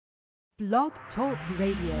Blog Talk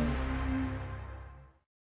Radio.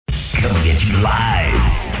 Coming at you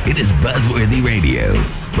live. It is BuzzWorthy Radio,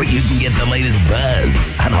 where you can get the latest buzz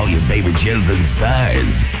on all your favorite shows and stars.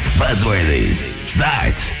 BuzzWorthy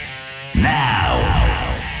starts now.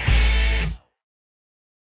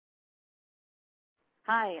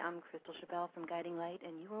 Hi, I'm Crystal Chabelle from Guiding Light,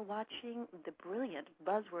 and you are watching the brilliant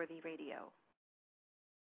BuzzWorthy Radio.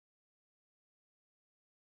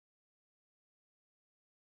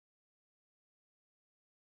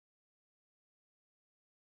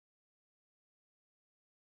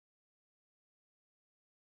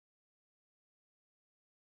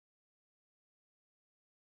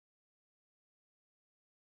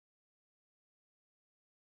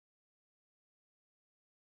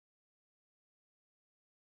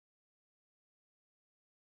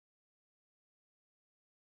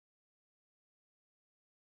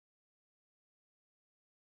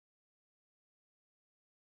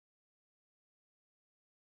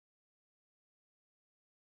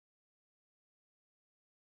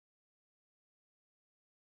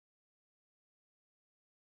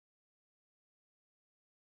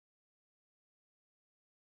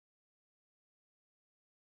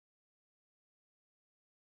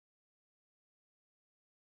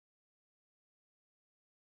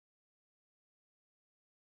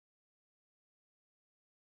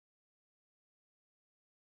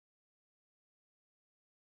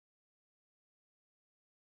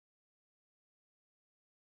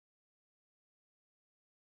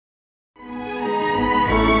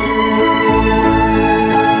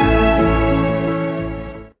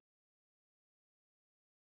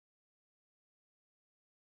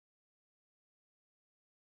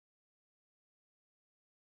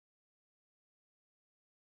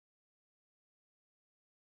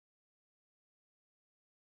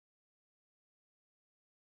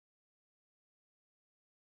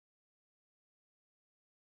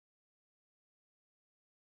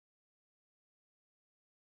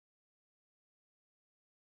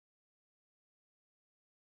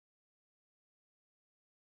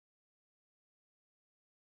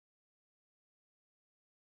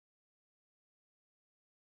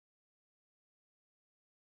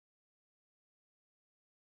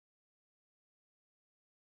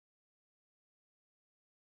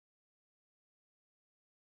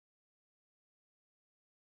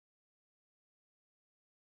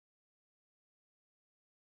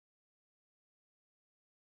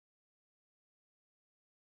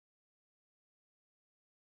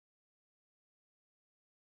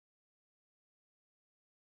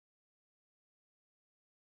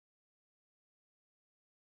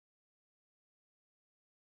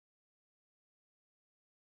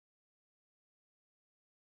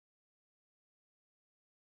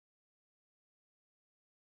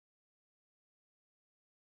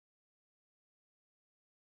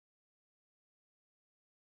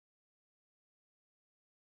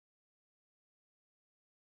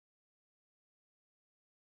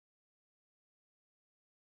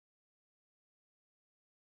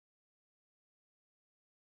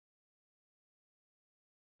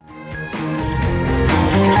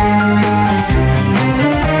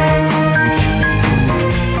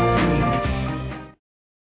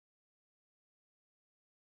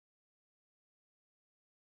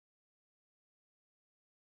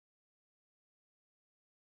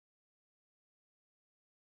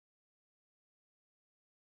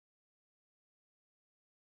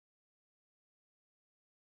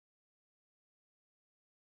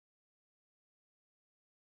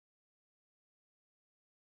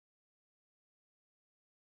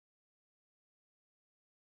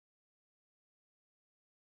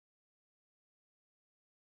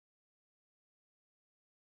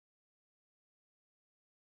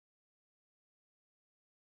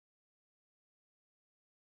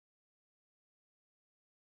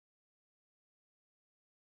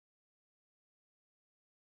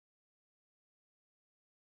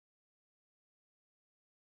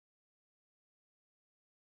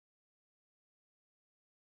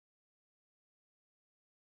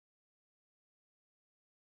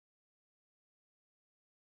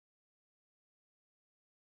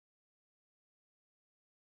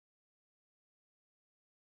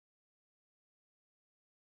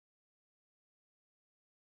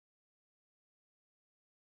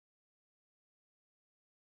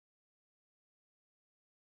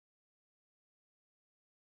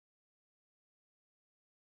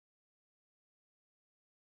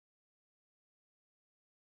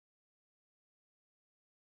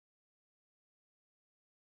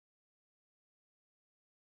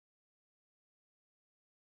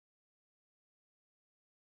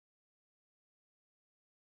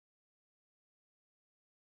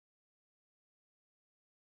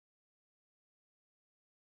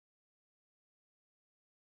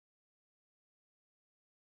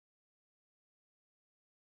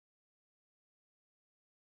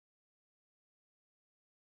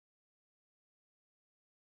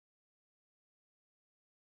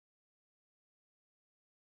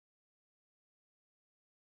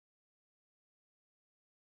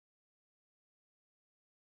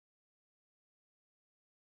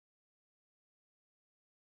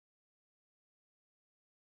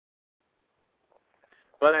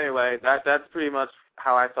 But anyway, that's pretty much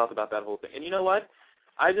how I felt about that whole thing. And you know what?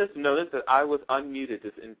 I just noticed that I was unmuted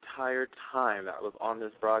this entire time that I was on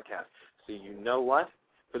this broadcast. So you know what?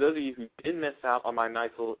 For those of you who did miss out on my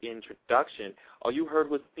nice little introduction, all you heard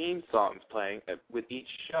was theme songs playing with each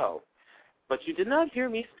show. But you did not hear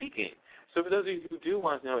me speaking. So for those of you who do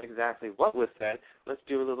want to know exactly what was said, let's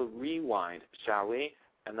do a little rewind, shall we?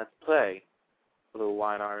 And let's play a little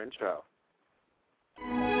Y&R intro.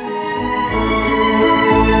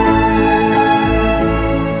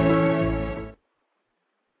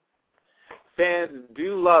 Fans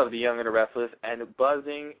do love The Young and the Restless, and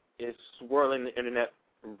buzzing is swirling the internet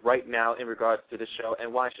right now in regards to the show,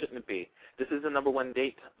 and why shouldn't it be? This is the number one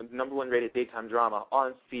rated daytime drama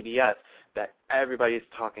on CBS that everybody is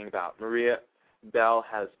talking about. Maria Bell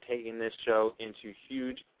has taken this show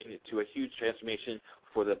into a huge transformation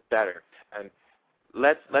for the better. And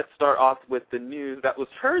let's start off with the news that was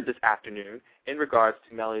heard this afternoon in regards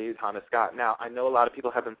to Melody Thomas Scott. Now, I know a lot of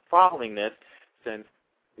people have been following this since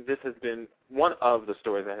this has been one of the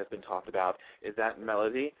stories that has been talked about, is that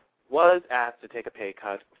Melody was asked to take a pay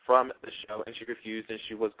cut from the show, and she refused, and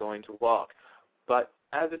she was going to walk. But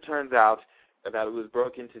as it turns out, that it was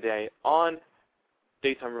broken today on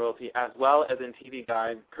Daytime Royalty as well as in TV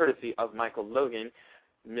Guide, courtesy of Michael Logan,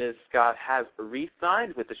 Ms. Scott has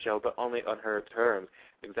re-signed with the show, but only on her terms.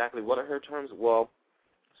 Exactly what are her terms? Well,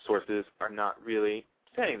 sources are not really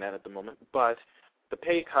saying that at the moment, but the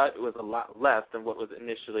pay cut was a lot less than what was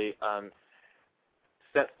initially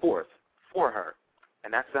set forth for her.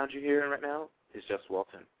 And that sound you're hearing right now is just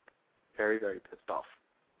Walton. Very, very pissed off.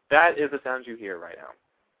 That is the sound you hear right now.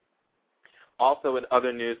 Also in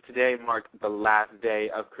other news, today marked the last day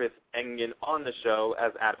of Chris Engen on the show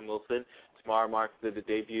as Adam Wilson. Tomorrow marks the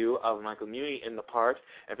debut of Michael Muhney in the part.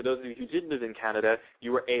 And for those of you who did live in Canada,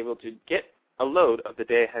 you were able to get a load of the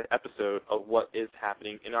day-ahead episode of what is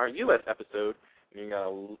happening in our U.S. episode. And you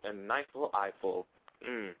got a nice little eyeful.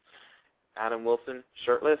 Adam Wilson,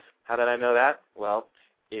 shirtless. How did I know that? Well,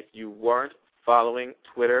 if you weren't following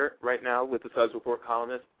Twitter right now with the Suds Report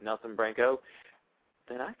columnist, Nelson Branco,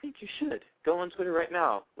 then I think you should. Go on Twitter right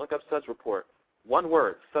now. Look up Suds Report. One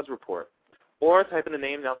word, Suds Report. Or type in the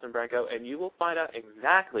name Nelson Branco, and you will find out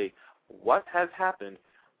exactly what has happened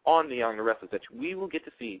on The Young and the Restless that we will get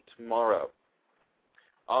to see tomorrow.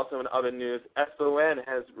 Also in other news, SON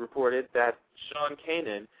has reported that Sean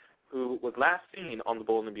Kanan, who was last seen on The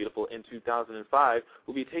Bold and the Beautiful in 2005,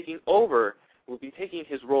 will be taking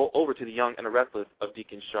his role over to The Young and the Restless of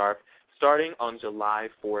Deacon Sharp starting on July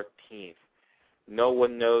 14th. No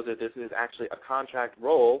one knows that this is actually a contract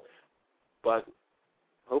role, but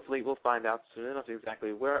hopefully we'll find out soon enough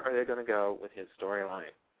exactly where are they going to go with his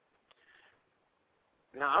storyline.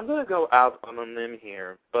 Now, I'm going to go out on a limb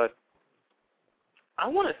here, but I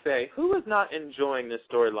want to say, who is not enjoying this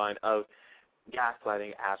storyline of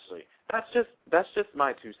gaslighting Ashley? That's just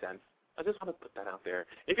my 2 cents. I just want to put that out there.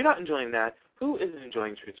 If you're not enjoying that, who isn't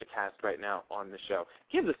enjoying Trisha Cast right now on the show?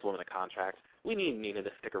 Give this woman a contract. We need Nina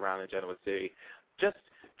to stick around in Genoa City.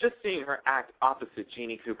 Just seeing her act opposite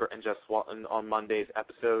Jeannie Cooper and Jess Walton on Monday's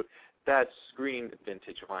episode, that screamed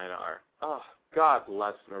vintage Y&R. Oh, God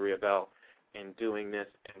bless Maria Bell in doing this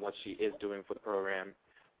and what she is doing for the program.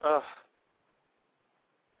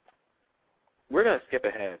 We're going to skip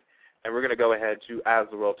ahead, and we're going to go ahead to As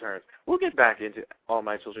the World Turns. We'll get back into All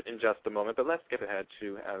My Children in just a moment, but let's skip ahead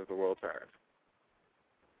to As the World Turns.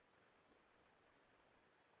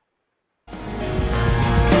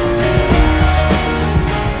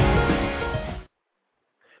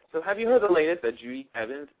 So have you heard the latest that Judy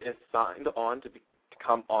Evans is signed on to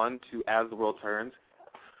come on to As the World Turns?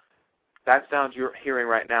 That sound you're hearing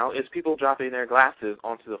right now is people dropping their glasses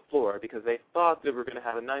onto the floor because they thought they were going to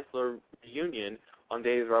have a nice little reunion on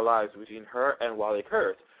Days of Our Lives between her and Wally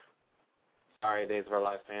Kurth. Sorry, Days of Our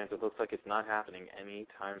Lives fans, it looks like it's not happening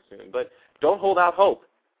anytime soon. But don't hold out hope.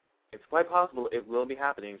 It's quite possible it will be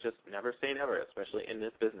happening. Just never say never, especially in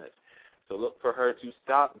this business. So look for her to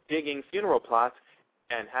stop digging funeral plots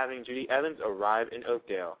and having Judy Evans arrive in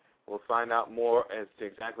Oakdale. We'll find out more as to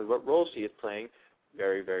exactly what role she is playing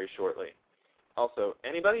very, very shortly. Also,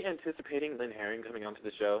 anybody anticipating Lynn Herring coming onto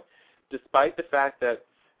the show, despite the fact that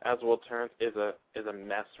As the World Turns is a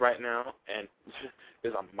mess right now and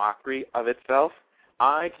is a mockery of itself,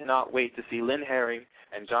 I cannot wait to see Lynn Herring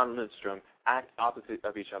and John Lindstrom act opposite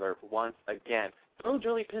of each other once again. Throw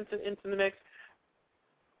Julie Pinson into the mix,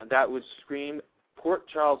 and that would scream Port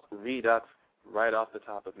Charles Redux right off the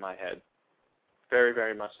top of my head. Very,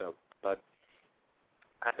 very much so. But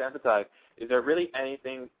I have to emphasize, is there really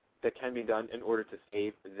anything that can be done in order to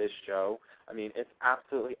save this show? I mean, it's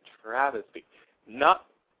absolutely a travesty. Not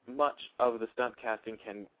much of the stunt casting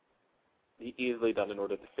can be easily done in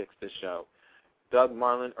order to fix this show. Doug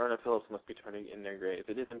Marlin, Erna Phillips must be turning in their graves.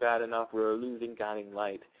 It isn't bad enough. We're losing Guiding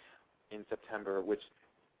Light in September, which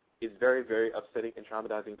is very, very upsetting and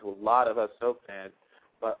traumatizing to a lot of us soap fans,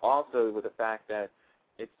 but also with the fact that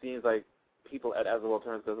it seems like people at As the World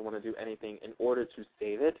Turns doesn't want to do anything in order to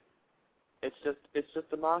save it. It's just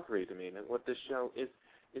a mockery to me, and what this show is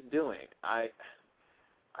doing. I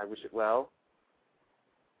wish it well,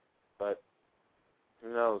 but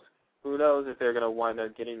who knows? Who knows if they're going to wind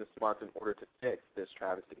up getting the smarts in order to fix this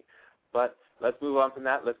travesty. But let's move on from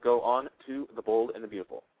that. Let's go on to The Bold and the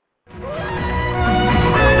Beautiful.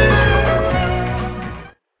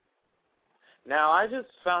 Now, I just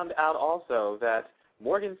found out also that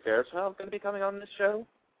Morgan Fairchild is going to be coming on this show.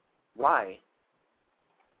 Why?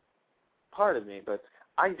 Pardon me, but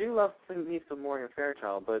I do love me some Morgan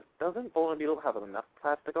Fairchild, but doesn't Bold and Beautiful have enough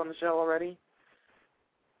plastic on the show already?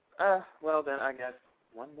 Well, then I guess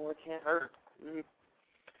one more can't hurt.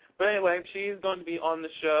 But anyway, she's going to be on the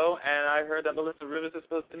show, and I heard that Melissa Rivers is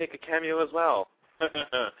supposed to make a cameo as well.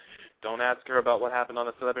 Don't ask her about what happened on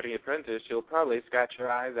The Celebrity Apprentice. She'll probably scratch her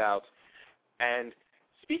eyes out. And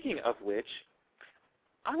speaking of which,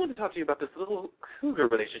 I want to talk to you about this little cougar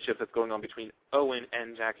relationship that's going on between Owen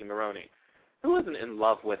and Jackie Maroney. Who isn't in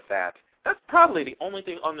love with that? That's probably the only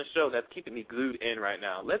thing on the show that's keeping me glued in right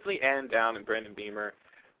now. Leslie Ann Down and Brandon Beamer,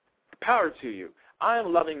 power to you. I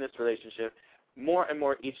am loving this relationship more and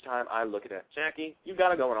more each time I look at it. Jackie, you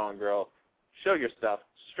got it going on, girl. Show your stuff.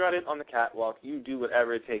 Strut it on the catwalk. You do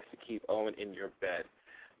whatever it takes to keep Owen in your bed.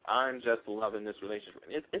 I'm just loving this relationship.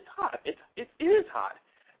 It's hot. It is hot.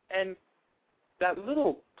 And that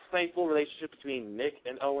little playful relationship between Nick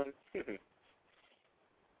and Owen,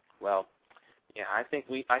 well, yeah, I think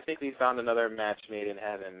we found another match made in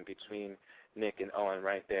heaven between Nick and Owen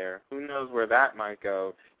right there. Who knows where that might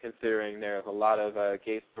go, considering there's a lot of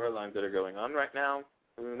gay storylines that are going on right now.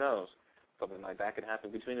 Who knows? Something like that could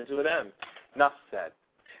happen between the two of them. Enough said.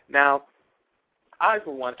 Now, I,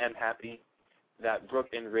 for one, am happy that Brooke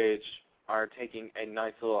and Ridge are taking a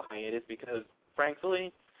nice little hiatus because,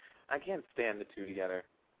 frankly, I can't stand the two together.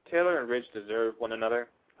 Taylor and Ridge deserve one another.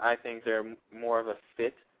 I think they're more of a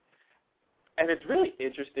fit. And it's really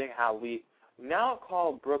interesting how we now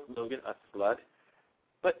call Brooke Logan a slut.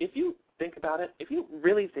 But if you think about it, if you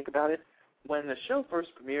really think about it, when the show first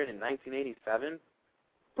premiered in 1987,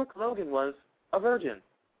 Brooke Logan was a virgin.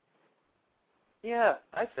 Yeah,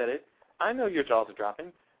 I said it. I know your jaws are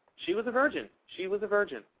dropping. She was a virgin. She was a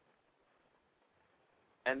virgin.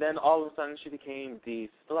 And then all of a sudden she became the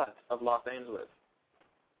slut of Los Angeles.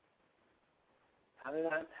 How did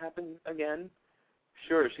that happen again?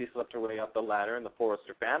 Sure, she slept her way up the ladder in the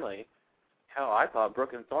Forrester family. Hell, I thought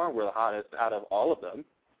Brooke and Thorne were the hottest out of all of them.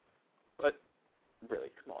 But really,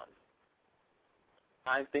 come on.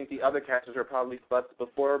 I think the other characters were probably sluts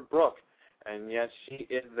before Brooke, and yet she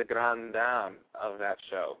is the grande dame of that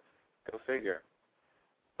show. Go figure.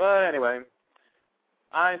 But anyway,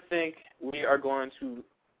 I think we are going to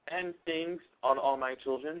end things on All My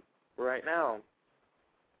Children right now.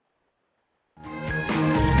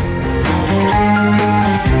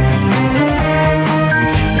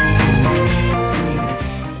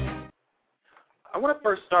 I want to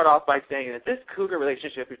first start off by saying that this cougar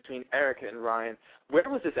relationship between Erica and Ryan, where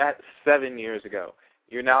was this at 7 years ago?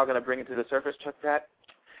 You're now going to bring it to the surface, Chuck Pratt?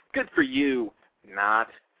 Good for you. Not.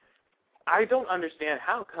 I don't understand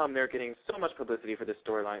how come they're getting so much publicity for this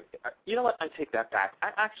storyline. You know what? I take that back.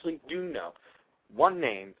 I actually do know. One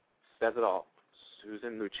name says it all.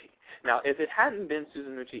 Susan Lucci. Now, if it hadn't been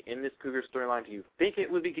Susan Lucci in this cougar storyline, do you think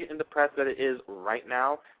it would be getting the press that it is right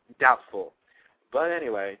now? Doubtful. But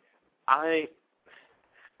anyway,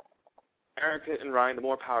 Erica and Ryan, the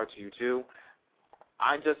more power to you two.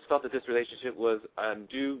 I just felt that this relationship was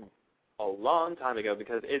due a long time ago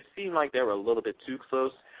because it seemed like they were a little bit too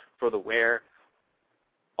close for the wear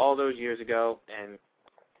all those years ago, and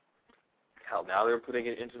hell, now they're putting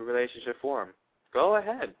it into a relationship form. Go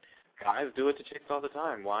ahead. Guys do it to chicks all the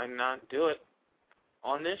time. Why not do it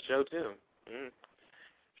on this show, too?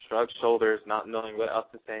 Shrugged shoulders, not knowing what else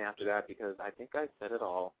to say after that because I think I said it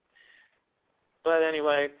all. But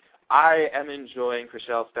anyway, I am enjoying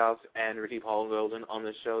Chriselle Stous and Ricky Paul Golden on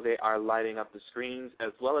the show. They are lighting up the screens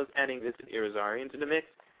as well as adding Vincent Irizarry into the mix.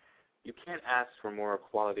 You can't ask for more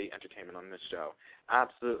quality entertainment on this show.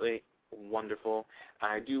 Absolutely wonderful.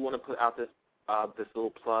 I do want to put out this little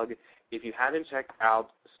plug. If you haven't checked out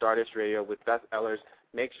Stardust Radio with Beth Ehlers,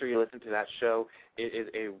 make sure you listen to that show. It is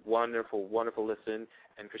a wonderful, wonderful listen.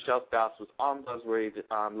 And Chriselle Stous was on BuzzWorthy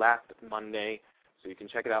last Monday, so you can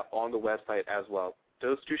check it out on the website as well.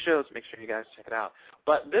 those two shows. Make sure you guys check it out.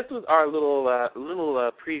 But this was our little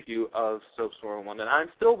preview of Soaps 401 that I'm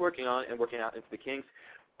still working on and working out into the kinks.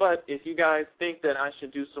 But if you guys think that I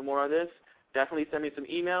should do some more of this, definitely send me some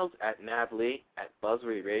emails at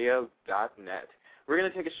navlee@buzzworthyradio.net. We're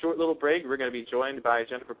going to take a short little break. We're going to be joined by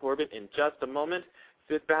Jennifer Corbett in just a moment.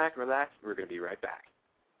 Sit back, relax. We're going to be right back.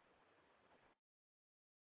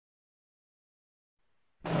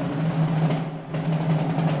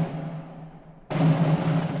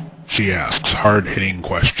 She asks hard-hitting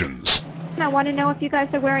questions. I want to know if you guys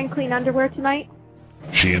are wearing clean underwear tonight.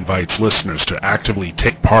 She invites listeners to actively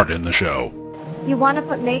take part in the show. You want to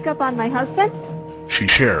put makeup on my husband? She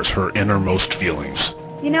shares her innermost feelings.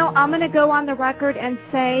 You know, I'm going to go on the record and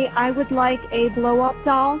say I would like a blow-up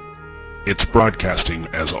doll. It's broadcasting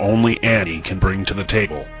as only Annie can bring to the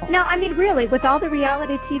table. No, I mean, really, with all the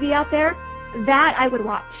reality TV out there, that I would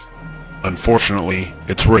watch. Unfortunately,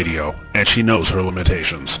 it's radio, and she knows her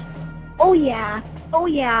limitations. Oh, yeah.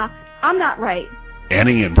 I'm not right.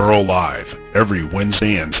 Annie and Burl Live, every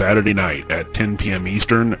Wednesday and Saturday night at 10 p.m.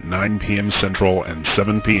 Eastern, 9 p.m. Central, and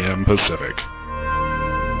 7 p.m. Pacific.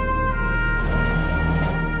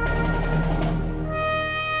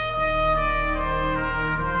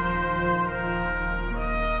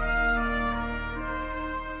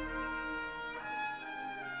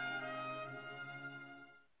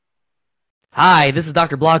 Hi, this is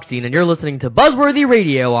Dr. Blockstein, and you're listening to BuzzWorthy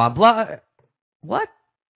Radio on What?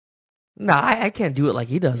 No, I can't do it like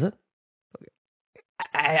he does it.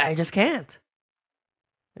 I just can't.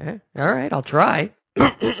 All right, I'll try.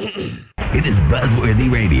 It is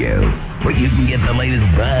BuzzWorthy Radio, where you can get the latest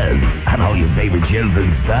buzz on all your favorite shows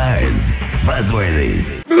and stars.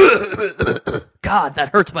 Buzzworthy. God, that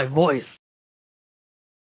hurts my voice.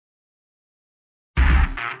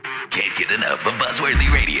 Can't get enough of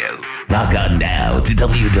BuzzWorthy Radio. Log on now to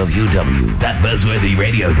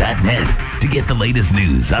www.buzzworthyradio.net to get the latest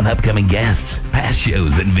news on upcoming guests, past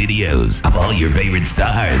shows, and videos of all your favorite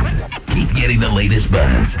stars. Keep getting the latest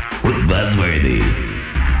buzz with BuzzWorthy.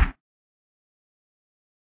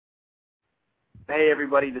 Hey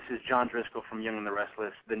everybody, this is John Driscoll from Young and the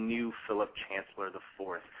Restless, the new Philip Chancellor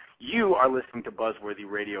IV. You are listening to BuzzWorthy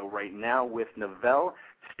Radio right now with Novell.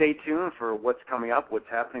 Stay tuned for what's coming up, what's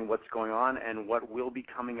happening, what's going on, and what will be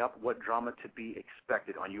coming up, what drama to be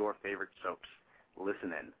expected on your favorite soaps.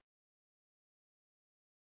 Listen in.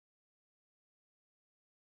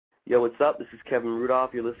 Yo, what's up? This is Kevin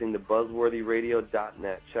Rudolph. You're listening to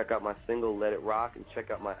BuzzWorthyRadio.net. Check out my single, Let It Rock, and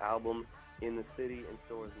check out my album, In the City, in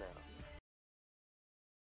stores now.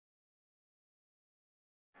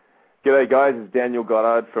 G'day guys, it's Daniel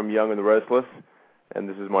Goddard from Young and the Restless, and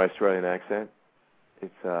this is my Australian accent.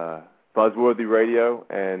 It's BuzzWorthy Radio,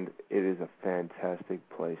 and it is a fantastic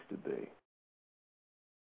place to be.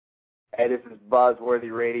 Hey, this is BuzzWorthy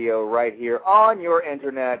Radio right here on your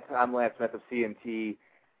internet. I'm Lance Smith of CMT,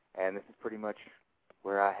 and this is pretty much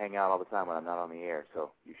where I hang out all the time when I'm not on the air,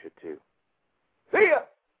 so you should too. See ya!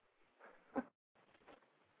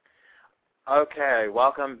 Okay,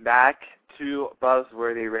 welcome back to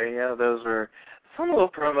BuzzWorthy Radio. Those were some little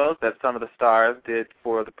promos that some of the stars did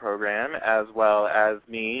for the program, as well as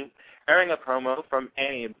me airing a promo from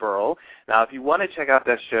Annie and Burl. Now, if you want to check out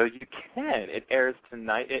that show, you can. It airs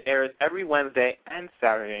tonight. It airs every Wednesday and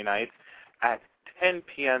Saturday nights at 10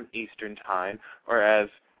 p.m. Eastern Time, or as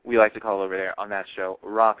we like to call over there on that show,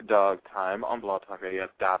 Rock Dog Time on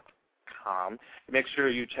blogtalkradio.com. Make sure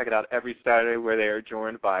you check it out every Saturday, where they are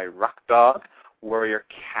joined by Rock Dog, Warrior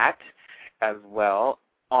Cat, as well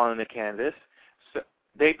on the canvas. So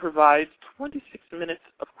they provide 26 minutes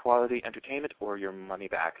of quality entertainment or your money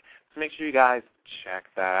back. So make sure you guys check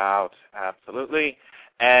that out. Absolutely.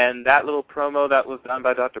 And that little promo that was done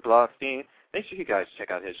by Dr. Blockstein, make sure you guys check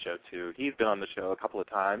out his show too. He's been on the show a couple of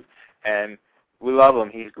times, and we love him.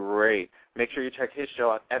 He's great. Make sure you check his show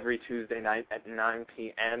out every Tuesday night at 9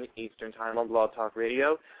 p.m. Eastern Time on Blog Talk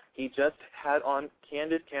Radio. He just had on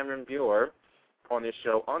Candid Cameron Buer on this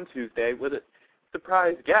show on Tuesday with a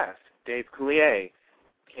surprise guest. Dave Coulier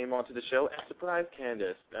came onto the show and surprised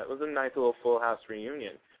Candace. That was a nice little Full House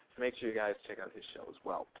reunion. So make sure you guys check out his show as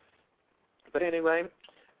well. But anyway,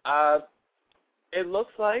 it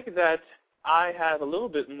looks like that I have a little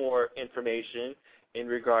bit more information in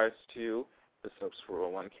regards to the Soaps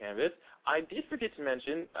 401 canvas. I did forget to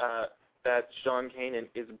mention that Sean Kanan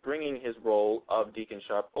is bringing his role of Deacon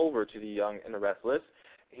Sharp over to the Young and the Restless.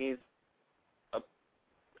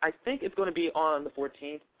 I think it's going to be on the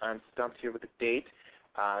 14th. I'm stumped here with the date.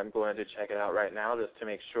 I'm going to check it out right now just to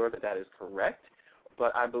make sure that that is correct.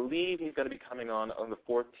 But I believe he's going to be coming on the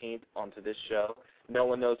 14th onto this show. No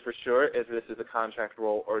one knows for sure if this is a contract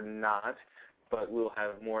role or not. but we'll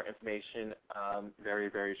have more information very,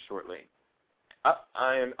 very shortly.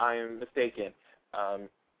 I am mistaken.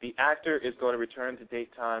 The actor is going to return to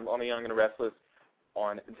daytime on The Young and the Restless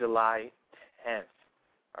on July 10th.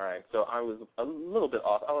 All right, so I was a little bit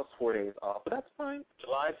off. I was 4 days off, but that's fine.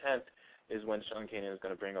 July 10th is when Sean Kanan is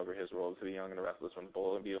going to bring over his role to The Young and the Restless from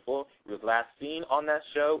Bold and Beautiful. He was last seen on that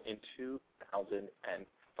show in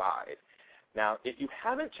 2005. Now, if you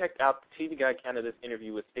haven't checked out the TV Guide Canada's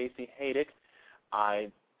interview with Stacey Haydick, I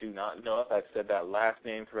do not know if I've said that last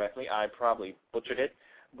name correctly. I probably butchered it.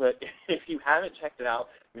 But if you haven't checked it out,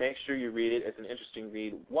 make sure you read it. It's an interesting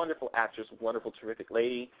read. Wonderful actress, wonderful, terrific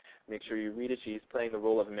lady. Make sure you read it. She's playing the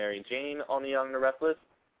role of Mary Jane on The Young and the Restless,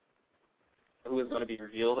 who is going to be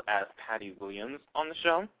revealed as Patty Williams on the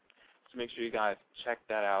show. So make sure you guys check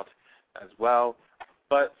that out as well.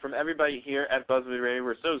 But from everybody here at BuzzWorthy Radio,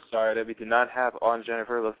 we're so sorry that we did not have on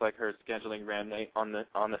Jennifer. Looks like her scheduling ran late on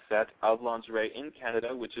the set of Lingerie in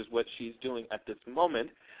Canada, which is what she's doing at this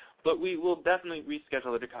moment. But we will definitely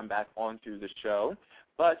reschedule her to come back onto the show.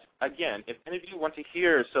 But, again, if any of you want to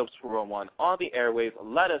hear Soaps 401 on the airwaves,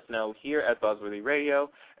 let us know here at BuzzWorthy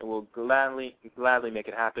Radio, and we'll gladly make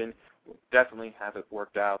it happen. We'll definitely have it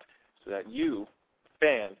worked out so that you,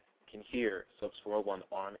 fan, can hear Soaps 401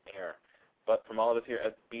 on air. But from all of us here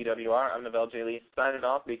at BWR, I'm Novell J. Lee signing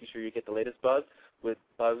off, making sure you get the latest buzz with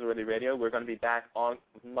BuzzWorthy Radio. We're going to be back on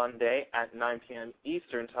Monday at 9 p.m.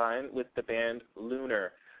 Eastern Time with the band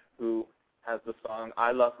Lunar, who has the song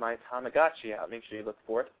 "I Love My Tamagotchi" out. Make sure you look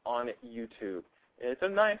for it on YouTube. It's a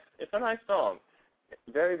nice song.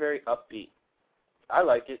 Very, very upbeat. I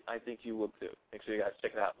like it. I think you will too. Make sure you guys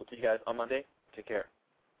check it out. We'll see you guys on Monday. Take care.